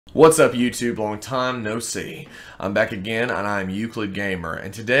What's up YouTube, long time no see. I'm back again and I'm Euclid Gamer,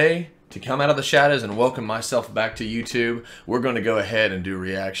 and today, to come out of the shadows and welcome myself back to YouTube, we're going to go ahead and do a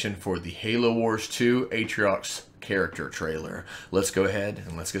reaction for the Halo Wars 2 Atriox character trailer. Let's go ahead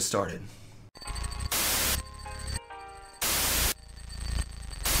and let's get started.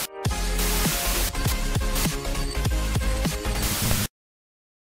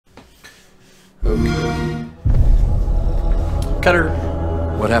 Okay. Cutter.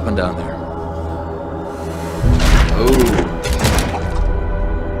 What happened down there?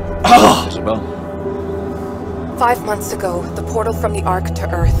 Oh! Isabel? 5 months ago, the portal from the Ark to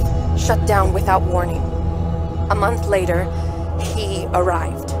Earth shut down without warning. A month later, he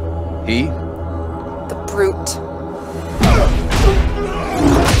arrived. He? The brute.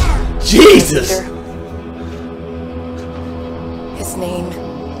 Jesus! His name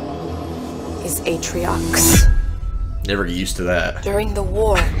is Atriox. Never get used to that. During the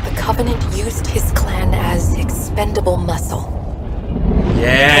war, the Covenant used his clan as expendable muscle.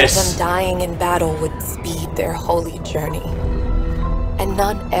 Yes! All them dying in battle would speed their holy journey. And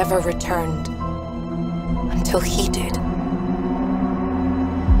none ever returned. Until he did.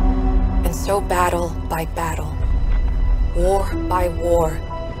 And so battle by battle, war by war,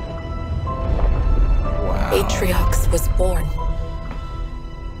 Wow. Atriox was born.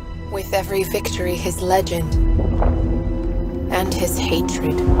 With every victory, his legend and his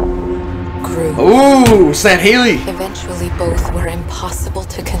hatred grew. Ooh, Sanheili! Eventually, both were impossible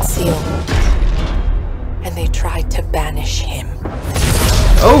to conceal, and they tried to banish him.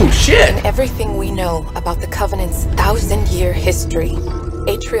 Oh, shit! In everything we know about the Covenant's 1,000-year history,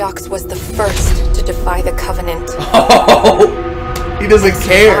 Atriox was the first to defy the Covenant. Oh, he doesn't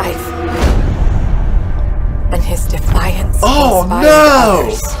care. And his defiance inspired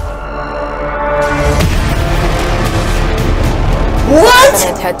others. What? The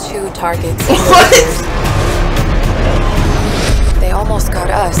Covenant had 2 targets. What? They almost got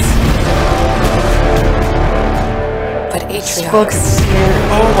us. But Atriox,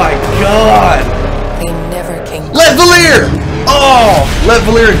 Oh my god! they never came. Let Valir! Oh! Let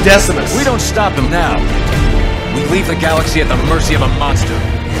Valir and Decimus. We don't stop him now. We leave the galaxy at the mercy of a monster.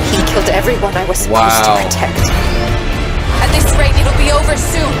 He killed everyone I was supposed to protect. At this rate, it'll be over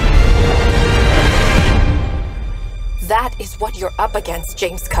soon. That is what you're up against,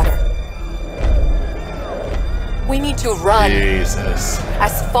 James Cutter. We need to run Jesus.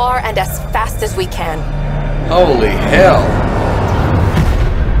 as far and as fast as we can. Holy hell.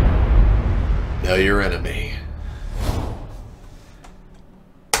 Know your enemy.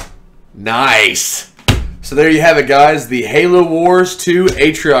 Nice. So there you have it, guys. The Halo Wars 2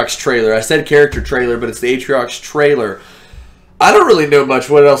 Atriox trailer. I said character trailer, but it's the Atriox trailer. I don't really know much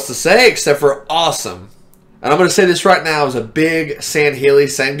what else to say except for awesome. And I'm going to say this right now as a big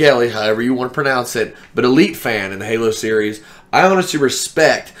Sanheili, however you want to pronounce it, but elite fan in the Halo series. I honestly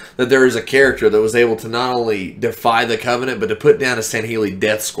respect that there is a character that was able to not only defy the Covenant, but to put down a Sanheili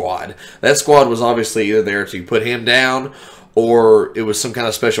death squad. That squad was obviously either there to put him down, or it was some kind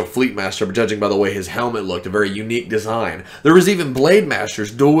of special fleet master, but judging by the way his helmet looked, a very unique design. There was even blade masters,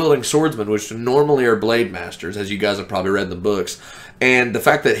 dual-wielding swordsmen, which normally are blade masters, as you guys have probably read in the books. And the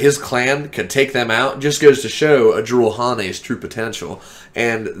fact that his clan could take them out just goes to show Adrul Hane's true potential.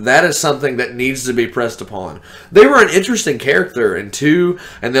 And that is something that needs to be pressed upon. They were an interesting character in 2,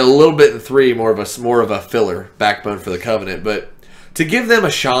 and then a little bit in 3, more of a filler backbone for the Covenant. But to give them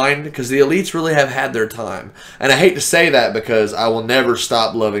a shine, because the elites really have had their time. And I hate to say that because I will never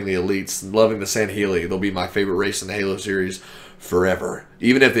stop loving the elites, loving the Sanheili. They'll be my favorite race in the Halo series forever.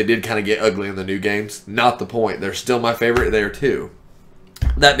 Even if they did kind of get ugly in the new games, not the point. They're still my favorite there too.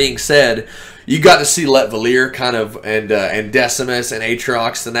 That being said, you got to see Let Valir kind of and Decimus and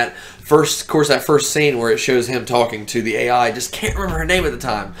Atriox, and that first scene where it shows him talking to the AI. I just can't remember her name at the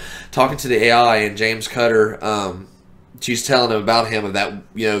time. Talking to the AI and James Cutter. She's telling him about him, that,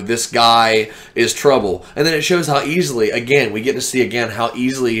 you know, this guy is trouble. And then it shows how easily, again, we get to see again how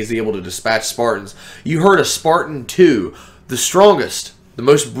easily he's able to dispatch Spartans. You heard of Spartan 2, the strongest, the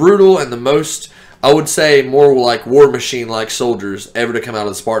most brutal, and the most, I would say, more like war machine-like soldiers ever to come out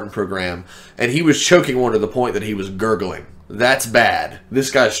of the Spartan program. And he was choking one to the point that he was gurgling. That's bad.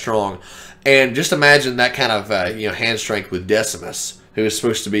 This guy's strong. And just imagine that kind of hand strength with Decimus, who is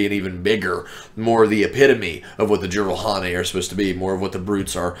supposed to be an even bigger, more the epitome of what the Adrul Hane are supposed to be, more of what the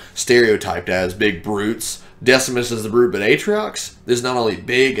brutes are stereotyped as, big brutes. Decimus is the brute, but Atriox is not only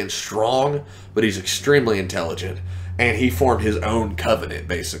big and strong, but he's extremely intelligent. And he formed his own covenant,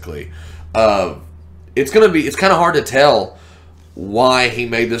 basically. It's kind of hard to tell why he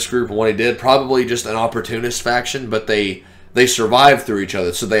made this group and what he did. Probably just an opportunist faction, but they they survive through each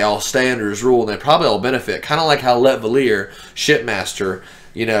other, so they all stay under his rule, and they probably all benefit. Kind of like how Let Valir, shipmaster,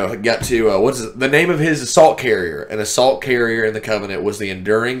 you know, got to, what's the name of his assault carrier? An assault carrier in the Covenant was the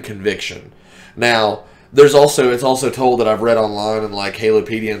Enduring Conviction. Now, it's also told that I've read online and like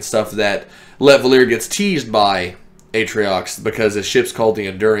Halopedia and stuff that Let Valir gets teased by Atriox because his ship's called the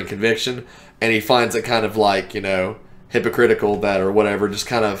Enduring Conviction, and he finds it kind of like, you know, hypocritical that or whatever, just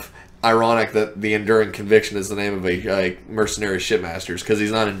kind of ironic that the Enduring Conviction is the name of a mercenary shipmaster's, because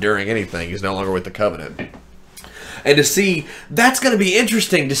he's not enduring anything. He's no longer with the Covenant. And to see, that's going to be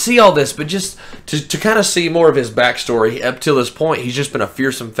interesting to see all this, but just to kind of see more of his backstory. Up till this point, he's just been a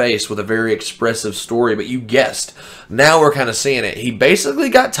fearsome face with a very expressive story, but you guessed. Now we're kind of seeing it. He basically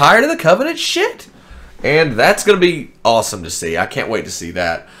got tired of the Covenant shit. And that's going to be awesome to see. I can't wait to see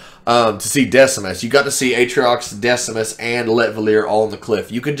that. To see Decimus. You got to see Atriox, Decimus, and Let Valir all on the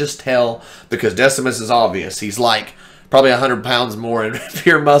cliff. You could just tell, because Decimus is obvious. He's like probably 100 pounds more in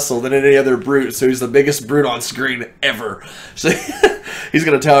pure muscle than any other brute, so he's the biggest brute on screen ever. So he's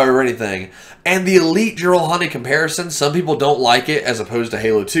going to tower over anything. And the Elite Jiralhanae comparison, some people don't like it, as opposed to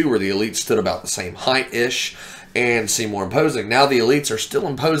Halo 2, where the Elites stood about the same height-ish and seem more imposing. Now the Elites are still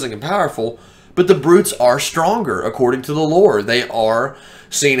imposing and powerful, but the brutes are stronger, according to the lore. They are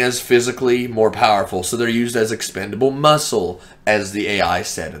seen as physically more powerful, so they're used as expendable muscle, as the AI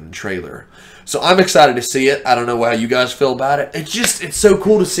said in the trailer. So I'm excited to see it. I don't know how you guys feel about it. It's so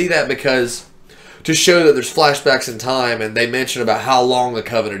cool to see that, because to show that there's flashbacks in time, and they mention about how long the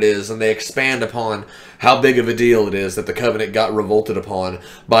Covenant is, and they expand upon how big of a deal it is that the Covenant got revolted upon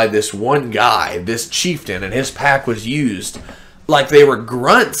by this one guy, this chieftain, and his pack was used like they were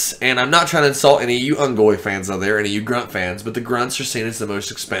grunts. And I'm not trying to insult any of you Ungoi fans out there, any of you grunt fans, but the grunts are seen as the most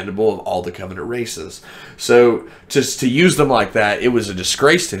expendable of all the Covenant races. So just to use them like that, it was a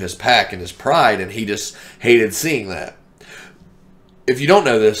disgrace to his pack and his pride, and he just hated seeing that. If you don't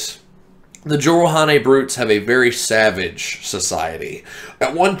know this, the Jiralhanae brutes have a very savage society.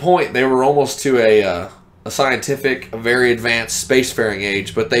 At one point, they were almost to a scientific, a very advanced spacefaring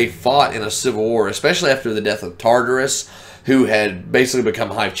age, but they fought in a civil war, especially after the death of Tartarus, who had basically become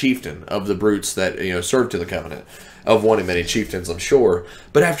High Chieftain of the brutes that, you know, served to the Covenant, of one of many chieftains, I'm sure.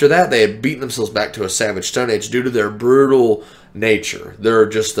 But after that, they had beaten themselves back to a savage Stone Age due to their brutal nature. Their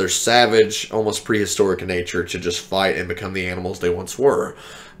savage, almost prehistoric nature to just fight and become the animals they once were.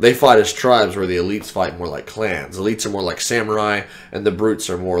 They fight as tribes, where the elites fight more like clans. Elites are more like samurai, and the brutes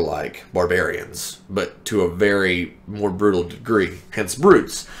are more like barbarians, but to a very more brutal degree, hence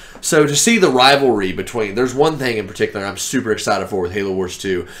brutes. So to see the rivalry between, there's one thing in particular I'm super excited for with Halo Wars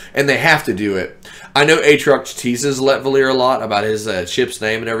 2, and they have to do it. I know Atriox teases Let Valir a lot about his ship's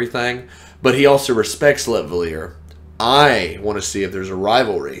name and everything, but he also respects Let Valir. I want to see if there's a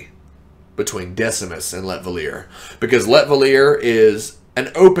rivalry between Decimus and Let Valir, because Let Valir is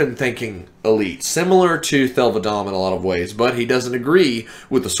an open-thinking elite, similar to Thelvadam in a lot of ways, but he doesn't agree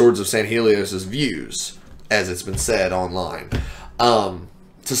with the Swords of San Helios' views, as it's been said online.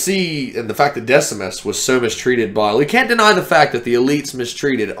 To see, and the fact that Decimus was so mistreated by, we can't deny the fact that the elites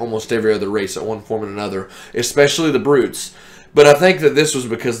mistreated almost every other race at one form or another, especially the brutes, but I think that this was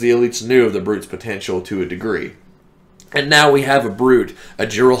because the elites knew of the brutes' potential to a degree. And now we have a brute, a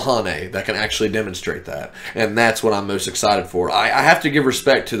Jiralhanae, that can actually demonstrate that. And that's what I'm most excited for. I have to give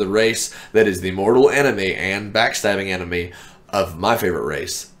respect to the race that is the mortal enemy and backstabbing enemy of my favorite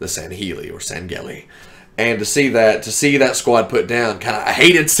race, the Sanheli or Sangeli. And to see that squad put down, I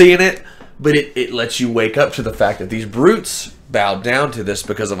hated seeing it, but it lets you wake up to the fact that these brutes bowed down to this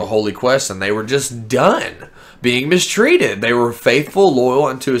because of a holy quest, and they were just done being mistreated. They were faithful, loyal,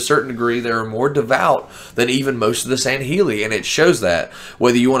 and to a certain degree, they were more devout than even most of the Sanheli, and it shows that.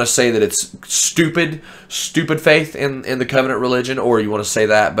 Whether you want to say that it's stupid faith in the Covenant religion, or you want to say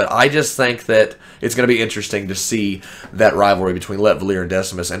that, but I just think that it's going to be interesting to see that rivalry between Let Valir and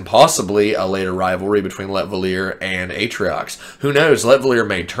Decimus, and possibly a later rivalry between Let Valir and Atriox. Who knows? Let Valir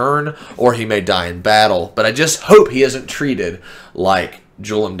may turn, or he may die in battle, but I just hope he isn't treated like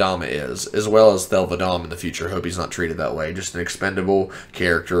Julim Dama is, as well as Thelvadam in the future. Hope he's not treated that way. Just an expendable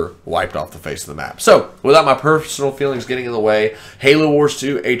character wiped off the face of the map. So, without my personal feelings getting in the way, Halo Wars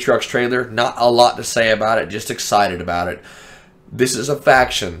 2 Atriox trailer, not a lot to say about it, just excited about it. This is a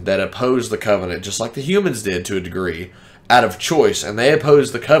faction that opposed the Covenant, just like the humans did to a degree, out of choice, and they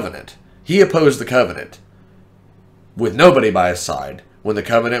opposed the Covenant. He opposed the Covenant with nobody by his side when the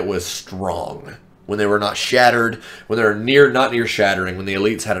Covenant was strong, when they were not shattered, when they were not near shattering, when the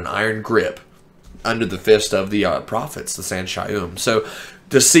elites had an iron grip under the fist of the prophets, the San Shayum. So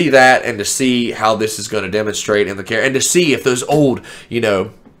to see that, and to see how this is going to demonstrate in the character, and to see if those old,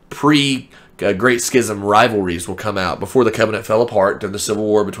 Great Schism rivalries will come out before the Covenant fell apart during the Civil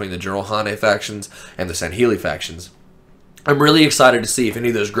War between the General Hane factions and the Sanhili factions. I'm really excited to see if any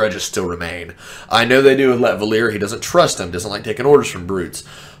of those grudges still remain. I know they do with Let Valir. He doesn't trust him, doesn't like taking orders from brutes.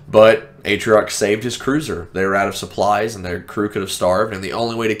 But Atriox saved his cruiser. They were out of supplies and their crew could have starved, and the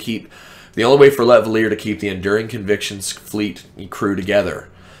only way for Let Valir to keep the Enduring Convictions fleet crew together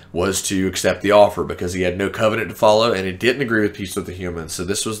was to accept the offer, because he had no covenant to follow and he didn't agree with peace with the humans. So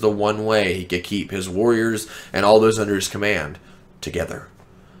this was the one way he could keep his warriors and all those under his command together.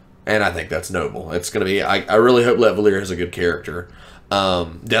 And I think that's noble. It's going to be, I really hope Let Valir has a good character.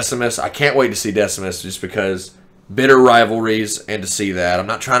 Decimus, I can't wait to see Decimus, just because bitter rivalries and to see that. I'm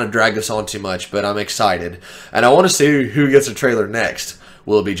not trying to drag this on too much, but I'm excited. And I want to see who gets a trailer next.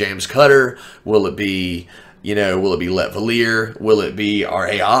 Will it be James Cutter? Will it be, will it be Let Valir? Will it be our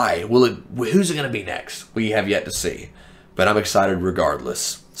AI? Who's it going to be next? We have yet to see. But I'm excited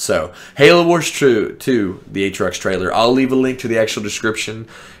regardless. So, Halo Wars 2, the Atriox trailer. I'll leave a link to the actual description.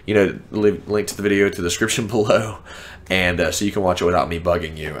 Leave a link to the video to the description below. And so you can watch it without me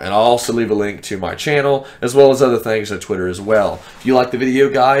bugging you. And I'll also leave a link to my channel, as well as other things on Twitter as well. If you like the video,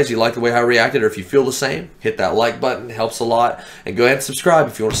 guys, you like the way I reacted, or if you feel the same, hit that like button. It helps a lot. And go ahead and subscribe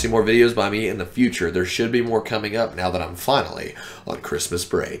if you want to see more videos by me in the future. There should be more coming up now that I'm finally on Christmas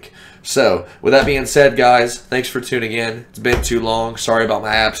break. So, with that being said, guys, thanks for tuning in. It's been too long. Sorry about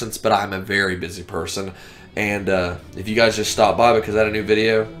my absence, but I'm a very busy person. And if you guys just stopped by because I had a new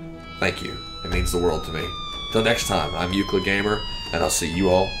video, thank you. It means the world to me. Until next time, I'm Euclid Gamer, and I'll see you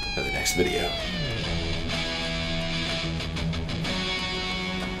all in the next video.